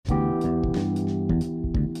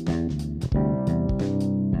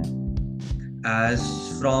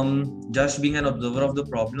as from just being an observer of the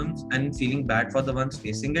problems and feeling bad for the ones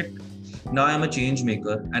facing it. Now I'm a change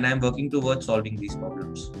maker and I'm working towards solving these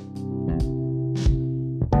problems.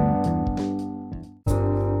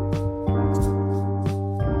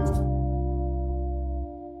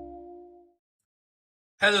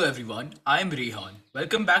 Hello everyone, I'm Rehan.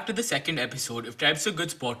 Welcome back to the second episode of Tribes of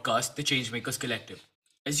Goods podcast, The Changemakers Collective.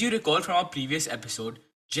 As you recall from our previous episode,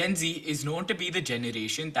 Gen Z is known to be the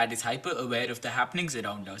generation that is hyper aware of the happenings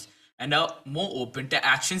around us and are more open to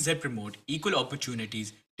actions that promote equal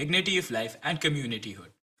opportunities, dignity of life, and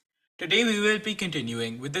communityhood. Today we will be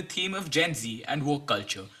continuing with the theme of Gen Z and woke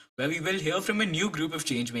culture, where we will hear from a new group of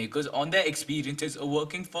changemakers on their experiences of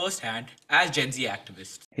working firsthand as Gen Z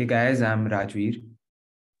activists. Hey guys, I'm Rajveer.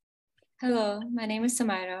 Hello, my name is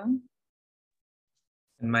Samaira.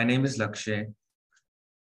 And my name is Lakshay.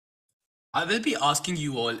 I will be asking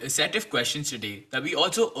you all a set of questions today that we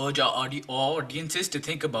also urge our audiences to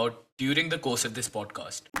think about during the course of this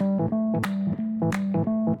podcast.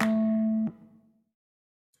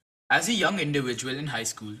 As a young individual in high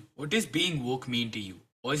school, what does being woke mean to you?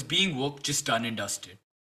 Or is being woke just done and dusted?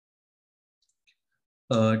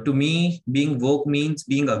 To me, being woke means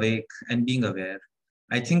being awake and being aware.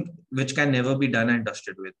 I think which can never be done and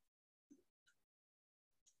dusted with.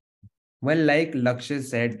 Well, like Lakshay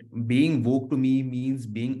said, being woke to me means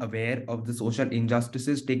being aware of the social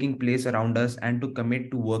injustices taking place around us and to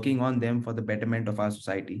commit to working on them for the betterment of our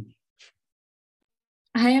society.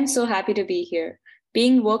 I am so happy to be here.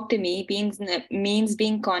 Being woke to me means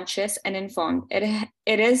being conscious and informed.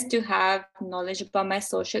 It is to have knowledge about my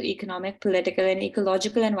social, economic, political, and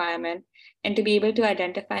ecological environment and to be able to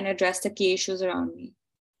identify and address the key issues around me.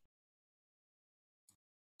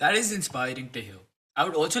 That is inspiring to hear. I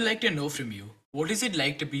would also like to know from you, what is it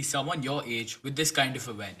like to be someone your age with this kind of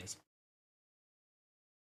awareness?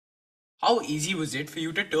 How easy was it for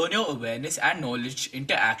you to turn your awareness and knowledge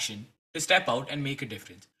into action, to step out and make a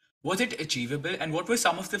difference? Was it achievable, and what were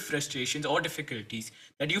some of the frustrations or difficulties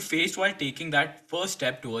that you faced while taking that first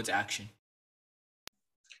step towards action?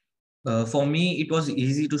 For me, it was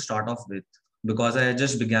easy to start off with because I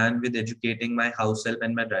just began with educating my house help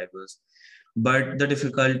and my drivers. But the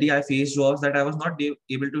difficulty I faced was that I was not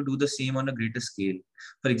able to do the same on a greater scale.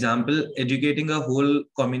 For example, educating a whole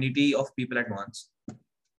community of people at once.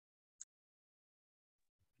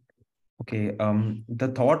 Okay, the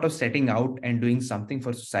thought of setting out and doing something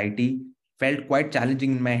for society felt quite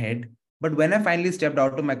challenging in my head. But when I finally stepped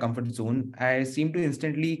out of my comfort zone, I seemed to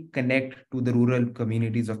instantly connect to the rural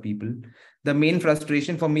communities of people. The main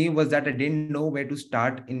frustration for me was that I didn't know where to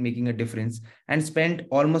start in making a difference and spent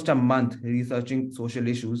almost a month researching social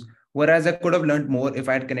issues, whereas I could have learned more if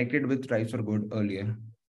I had connected with Tribes for Good earlier.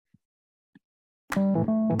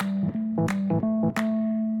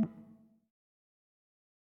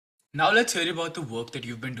 Now let's hear about the work that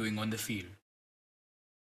you've been doing on the field.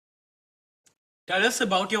 Tell us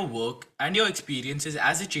about your work and your experiences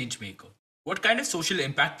as a change maker. What kind of social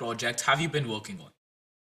impact projects have you been working on?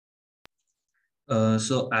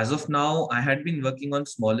 So as of now, I had been working on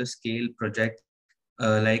smaller scale projects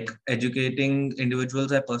like educating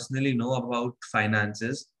individuals I personally know about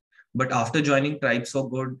finances. But after joining Tribes for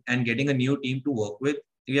Good and getting a new team to work with,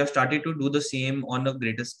 we have started to do the same on a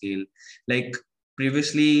greater scale. Like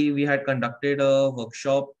previously, we had conducted a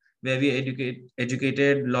workshop where we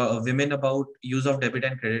educated women about use of debit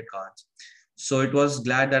and credit cards. So it was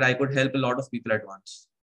glad that I could help a lot of people at once.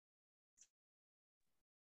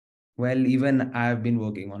 Well, even I've been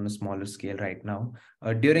working on a smaller scale right now.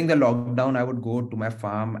 During the lockdown, I would go to my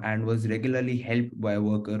farm and was regularly helped by a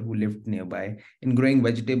worker who lived nearby in growing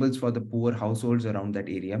vegetables for the poor households around that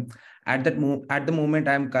area. At the moment,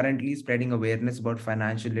 I'm currently spreading awareness about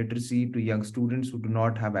financial literacy to young students who do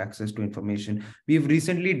not have access to information. We've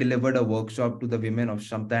recently delivered a workshop to the women of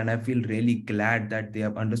Shamta, and I feel really glad that they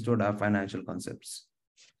have understood our financial concepts.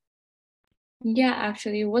 Yeah,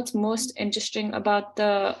 actually, what's most interesting about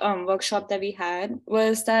the workshop that we had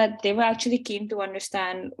was that they were actually keen to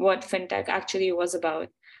understand what fintech actually was about.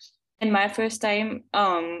 And my first time,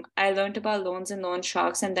 I learned about loans and loan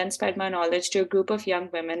sharks and then spread my knowledge to a group of young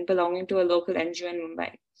women belonging to a local NGO in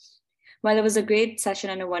Mumbai. While it was a great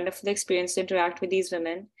session and a wonderful experience to interact with these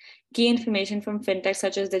women, key information from fintech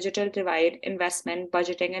such as digital divide, investment,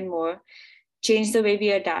 budgeting, and more change the way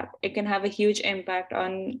we adapt. It can have a huge impact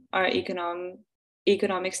on our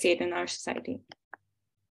economic state in our society.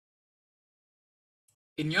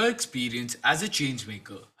 In your experience as a change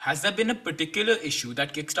maker, has there been a particular issue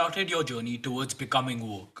that kickstarted your journey towards becoming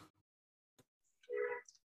woke?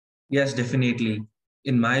 Yes, definitely.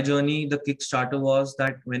 In my journey, the Kickstarter was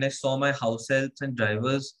that when I saw my house helps and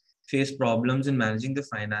drivers face problems in managing the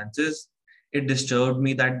finances, it disturbed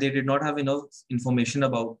me that they did not have enough information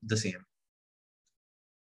about the same.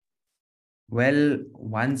 Well,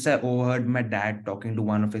 once I overheard my dad talking to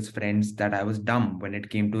one of his friends that I was dumb when it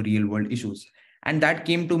came to real world issues. And that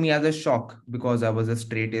came to me as a shock because I was a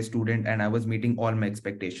straight A student and I was meeting all my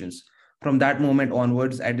expectations. From that moment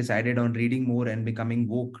onwards, I decided on reading more and becoming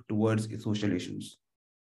woke towards social issues.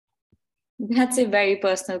 That's a very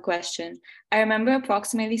personal question. I remember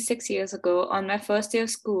approximately 6 years ago, on my first day of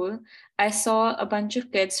school, I saw a bunch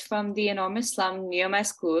of kids from the enormous slum near my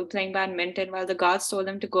school playing badminton while the guards told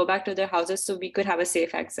them to go back to their houses so we could have a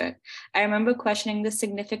safe exit. I remember questioning the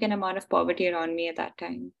significant amount of poverty around me at that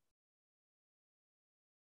time.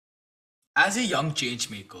 As a young change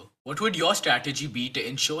maker, what would your strategy be to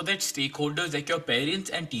ensure that stakeholders like your parents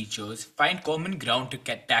and teachers find common ground to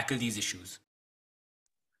tackle these issues?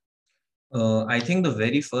 I think the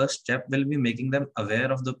very first step will be making them aware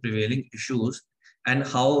of the prevailing issues and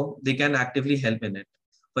how they can actively help in it.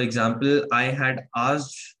 For example, I had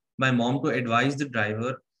asked my mom to advise the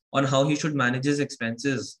driver on how he should manage his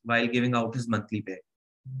expenses while giving out his monthly pay.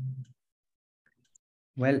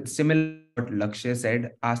 Well, similar to what Lakshya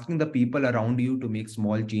said, asking the people around you to make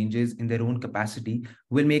small changes in their own capacity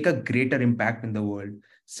will make a greater impact in the world.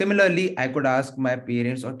 Similarly, I could ask my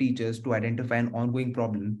parents or teachers to identify an ongoing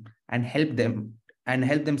problem and help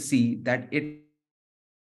them see that it.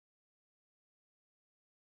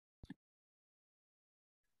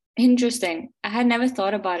 Interesting. I had never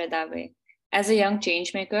thought about it that way. As a young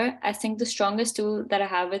change maker, I think the strongest tool that I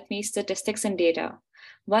have with me is statistics and data.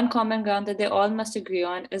 One common ground that they all must agree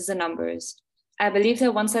on is the numbers. I believe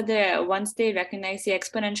that once they recognize the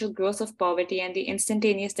exponential growth of poverty and the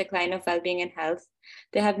instantaneous decline of well-being and health,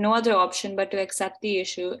 they have no other option but to accept the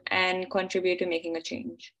issue and contribute to making a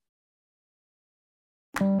change.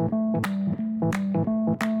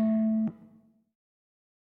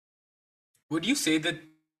 Would you say that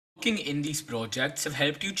working in these projects have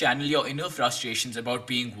helped you channel your inner frustrations about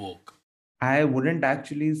being woke? I wouldn't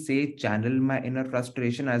actually say channel my inner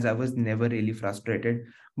frustration as I was never really frustrated,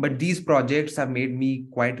 but these projects have made me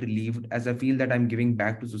quite relieved as I feel that I'm giving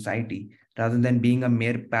back to society rather than being a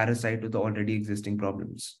mere parasite to the already existing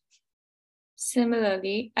problems.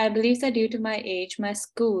 Similarly, I believe that due to my age, my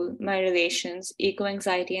school, my relations, eco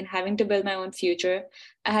anxiety, and having to build my own future,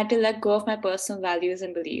 I had to let go of my personal values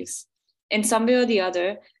and beliefs. In some way or the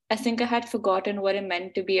other, I think I had forgotten what it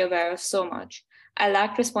meant to be aware of so much. I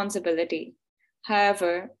lacked responsibility.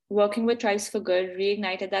 However, working with Tribes for Good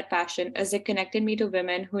reignited that passion as it connected me to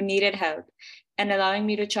women who needed help and allowing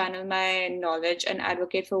me to channel my knowledge and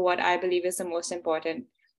advocate for what I believe is the most important,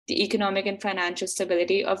 the economic and financial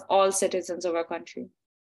stability of all citizens of our country.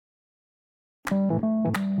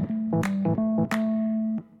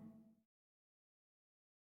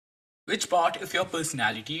 Which part of your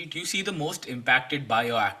personality do you see the most impacted by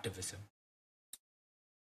your activism?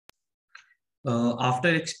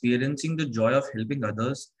 After experiencing the joy of helping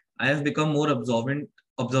others, I have become more observant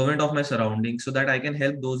of my surroundings so that I can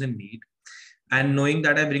help those in need. And knowing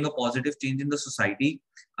that I bring a positive change in the society,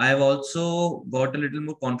 I have also got a little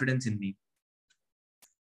more confidence in me.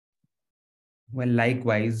 Well,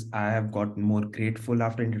 likewise, I have gotten more grateful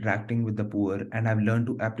after interacting with the poor and have learned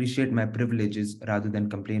to appreciate my privileges rather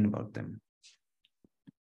than complain about them.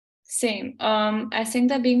 Same. I think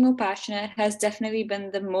that being more passionate has definitely been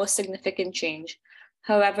the most significant change.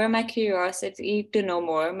 However, my curiosity to know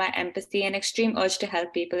more, my empathy, and extreme urge to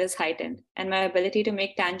help people is heightened, and my ability to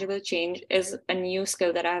make tangible change is a new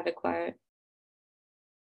skill that I have acquired.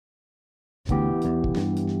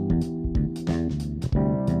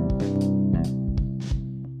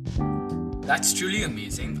 That's truly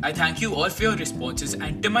amazing. I thank you all for your responses,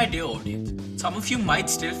 and to my dear audience, some of you might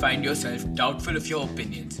still find yourself doubtful of your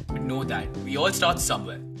opinions, but know that we all start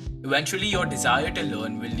somewhere. Eventually, your desire to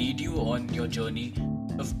learn will lead you on your journey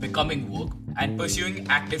of becoming woke and pursuing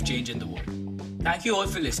active change in the world. Thank you all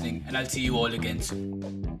for listening, and I'll see you all again soon.